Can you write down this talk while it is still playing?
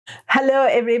Hello,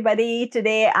 everybody.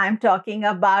 Today I'm talking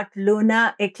about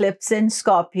lunar eclipse in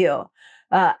Scorpio.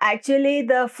 Actually,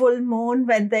 the full moon,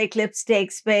 when the eclipse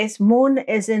takes place, moon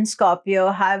is in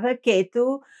Scorpio. However,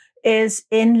 Ketu is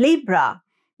in Libra.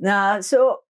 They are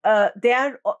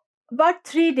about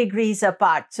 3 degrees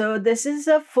apart. So this is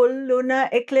a full lunar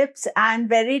eclipse and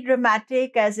very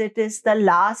dramatic as it is the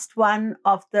last one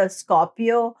of the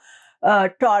Scorpio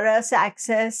Taurus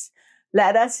axis.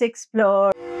 Let us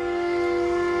explore.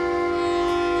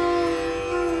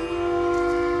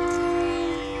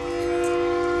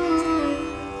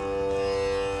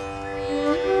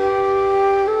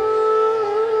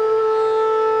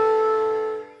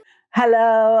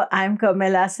 Hello, I'm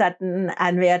Komilla Sutton,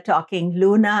 and we are talking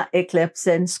lunar eclipse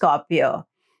in Scorpio.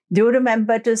 Do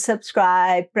remember to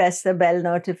subscribe, press the bell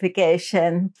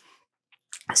notification.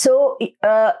 So,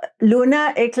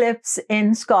 lunar eclipse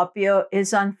in Scorpio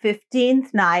is on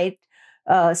 15th night,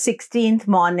 16th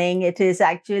morning. It is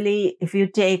actually, if you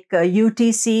take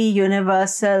UTC,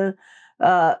 Universal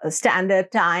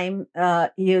Standard Time,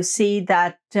 you see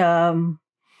that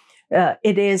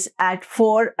it is at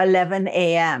 4:11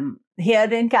 a.m.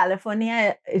 Here in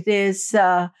California, it is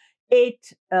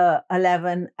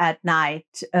 8:11 at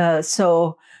night.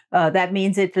 So that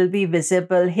means it will be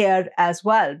visible here as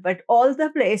well. But all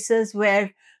the places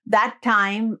where that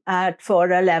time at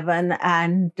 4:11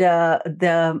 and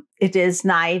it is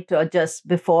night or just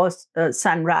before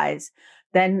sunrise,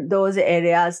 then those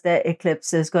areas, the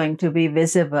eclipse is going to be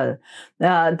visible.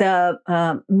 The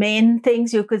main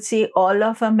things you could see all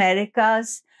of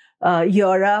Americas,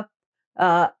 Europe,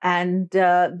 and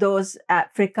those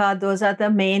Africa, those are the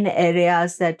main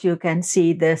areas that you can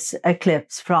see this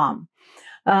eclipse from.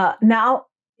 Now,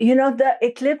 the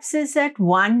eclipse is at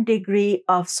 1 degree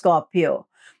of Scorpio.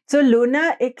 So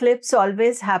lunar eclipse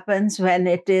always happens when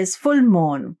it is full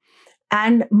moon.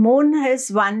 And moon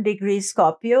is 1 degree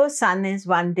Scorpio, sun is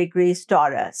 1 degree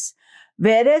Taurus.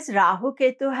 Whereas Rahu,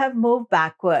 Ketu have moved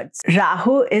backwards.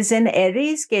 Rahu is in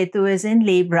Aries, Ketu is in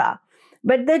Libra.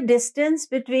 But the distance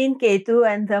between Ketu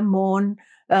and the moon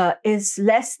is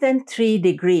less than 3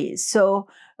 degrees. So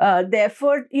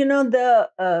therefore, the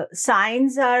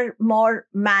signs are more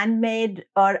man-made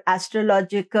or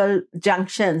astrological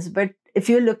junctions. But if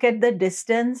you look at the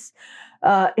distance,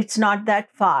 it's not that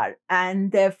far.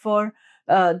 And therefore,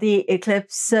 the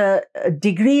eclipse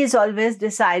degree is always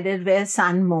decided where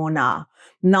sun, moon are,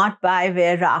 not by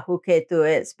where Rahu, Ketu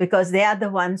is, because they are the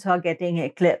ones who are getting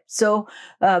eclipsed. So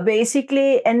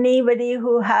basically, anybody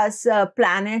who has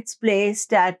planets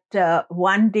placed at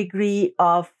 1 degree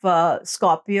of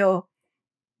Scorpio,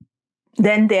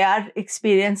 then they are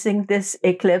experiencing this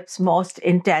eclipse most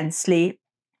intensely.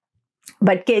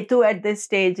 But Ketu at this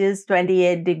stage is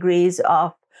 28 degrees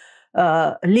of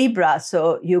Libra,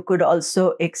 so you could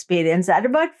also experience that.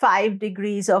 About 5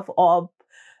 degrees of orb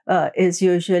is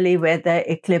usually where the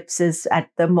eclipse is at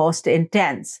the most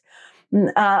intense.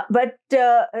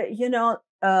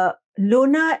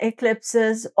 Lunar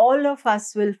eclipses, all of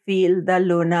us will feel the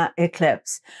lunar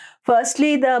eclipse.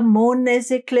 Firstly, the moon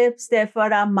is eclipsed,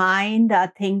 therefore our mind,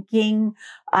 our thinking,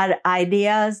 our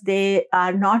ideas, they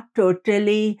are not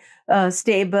totally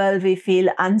stable. We feel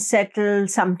unsettled.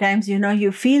 Sometimes,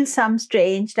 you feel some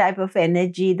strange type of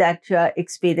energy that you're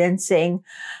experiencing.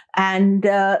 And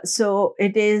so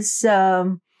it is,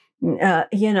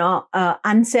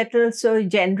 unsettled. So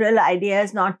general idea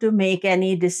is not to make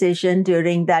any decision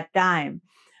during that time.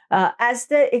 As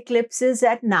the eclipse is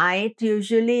at night,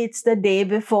 usually it's the day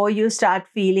before you start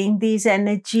feeling these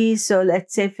energies. So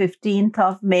let's say 15th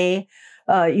of May,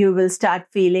 you will start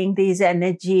feeling these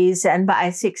energies. And by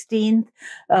 16th,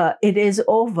 it is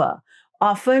over.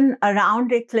 Often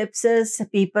around eclipses,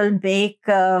 people make,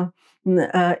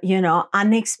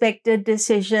 unexpected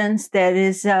decisions. There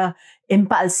is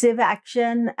impulsive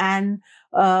action, and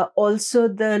also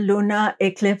the lunar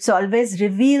eclipse always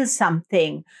reveals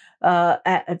something.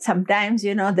 Sometimes,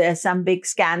 there's some big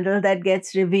scandal that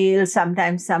gets revealed.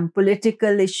 Sometimes some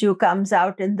political issue comes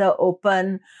out in the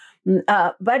open.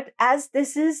 But as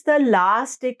this is the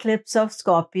last eclipse of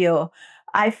Scorpio,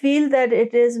 I feel that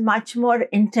it is much more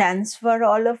intense for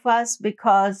all of us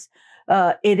because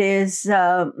it is,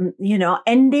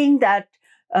 ending that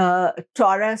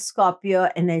Taurus Scorpio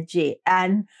energy.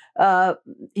 And,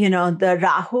 the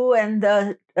Rahu and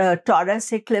the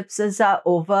Taurus eclipses are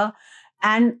over.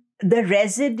 And the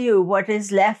residue, what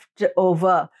is left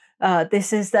over,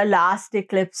 this is the last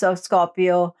eclipse of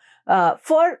Scorpio.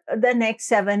 For the next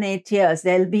 7-8 years,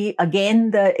 there'll be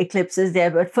again the eclipses there,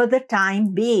 but for the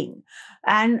time being,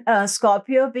 And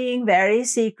Scorpio being very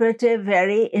secretive,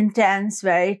 very intense,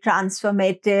 very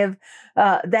transformative,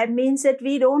 that means that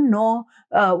we don't know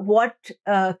what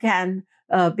can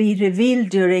be revealed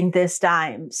during this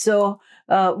time. So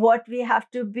what we have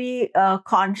to be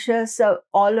conscious of,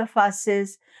 all of us,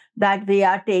 is that we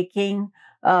are taking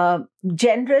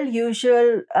general,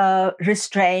 usual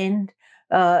restraint,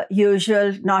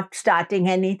 usual not starting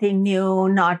anything new,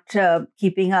 not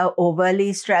keeping an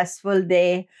overly stressful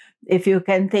day. If you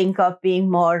can think of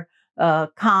being more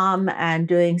calm and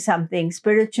doing something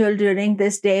spiritual during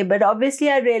this day. But obviously,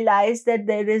 I realize that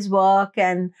there is work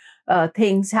and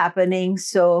things happening.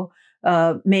 So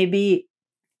maybe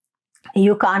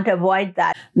you can't avoid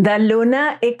that. The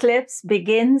lunar eclipse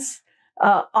begins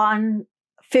on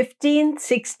 15th,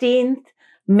 16th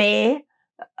May,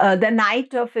 the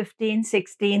night of 15th,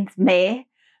 16th May,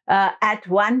 at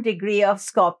 1 degree of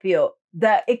Scorpio.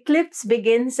 The eclipse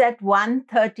begins at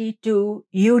 1:32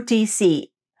 UTC,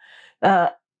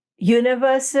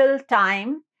 universal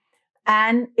time,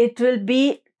 and it will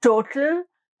be total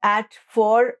at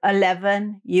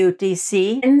 4:11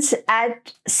 UTC, ends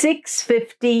at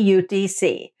 6:50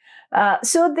 UTC.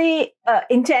 So the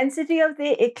intensity of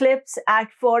the eclipse at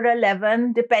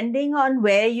 4:11, depending on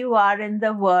where you are in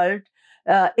the world,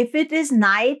 if it is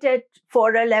night at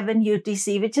 4:11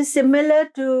 UTC, which is similar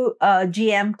to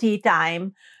GMT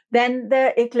time, then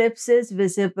the eclipse is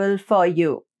visible for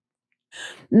you.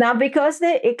 Now, because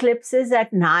the eclipse is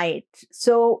at night,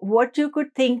 so what you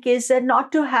could think is that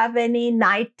not to have any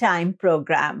nighttime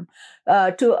program,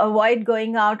 to avoid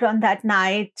going out on that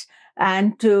night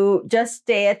and to just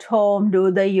stay at home,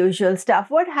 do the usual stuff.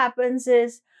 What happens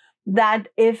is that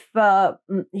if,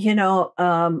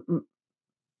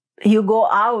 you go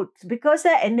out, because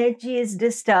the energy is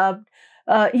disturbed,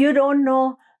 you don't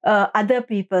know other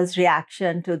people's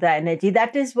reaction to the energy.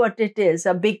 That is what it is.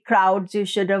 A big crowds you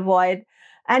should avoid.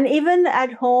 And even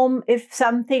at home, if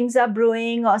some things are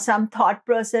brewing or some thought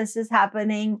process is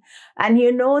happening, and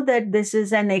you know that this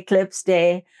is an eclipse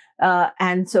day,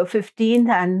 and so 15th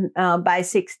and by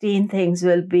 16th things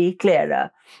will be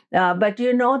clearer. But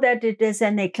you know that it is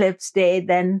an eclipse day,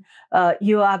 then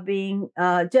you are being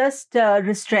just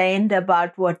restrained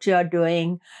about what you're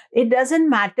doing. It doesn't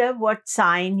matter what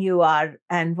sign you are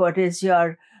and what is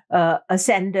your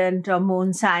ascendant or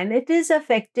moon sign. It is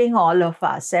affecting all of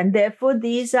us. And therefore,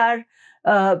 these are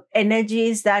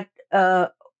energies that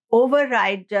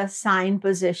override just sign,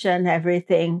 position,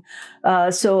 everything.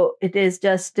 So it is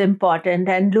just important.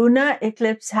 And lunar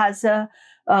eclipse has a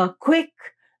quick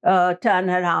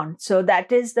turnaround. So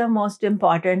that is the most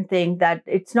important thing, that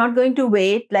it's not going to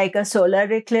wait like a solar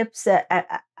eclipse.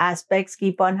 Aspects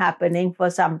keep on happening for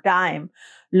some time.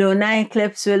 Lunar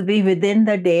eclipse will be within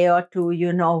the day or two,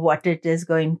 you know what it is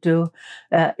going to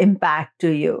impact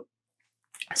to you.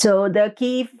 So the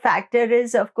key factor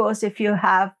is, of course, if you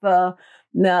have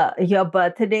your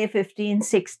birthday, 15th,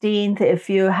 16th, if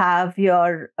you have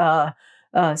your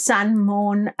sun,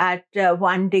 moon at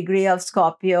 1 degree of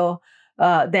Scorpio,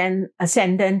 then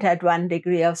ascendant at 1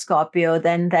 degree of Scorpio,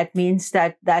 then that means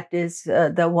that that is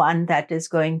the one that is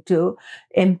going to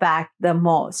impact the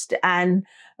most. And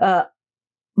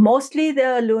mostly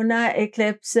the lunar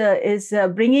eclipse is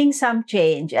bringing some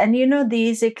change. And you know,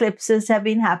 these eclipses have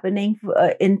been happening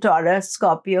in Taurus,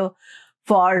 Scorpio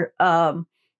for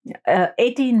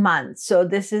 18 months. So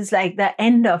this is like the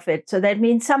end of it. So that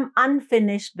means some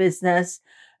unfinished business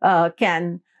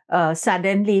can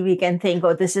suddenly we can think,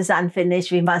 oh, this is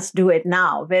unfinished, we must do it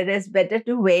now. Whereas better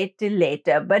to wait till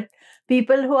later. But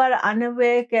people who are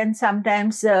unaware can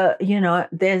sometimes,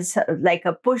 there's like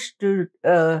a push to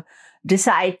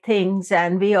decide things,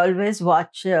 and we always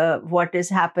watch what is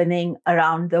happening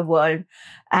around the world.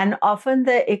 And often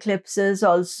the eclipses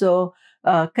also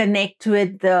connect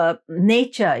with the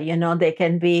nature. You know, there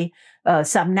can be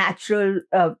some natural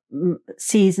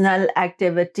seasonal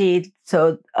activity,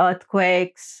 so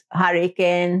earthquakes,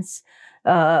 hurricanes,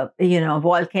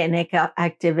 volcanic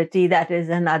activity. That is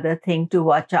another thing to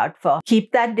watch out for.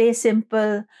 Keep that day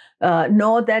simple,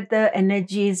 know that the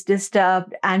energy is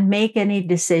disturbed, and make any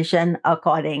decision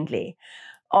accordingly.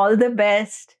 All the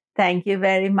best. Thank you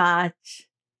very much.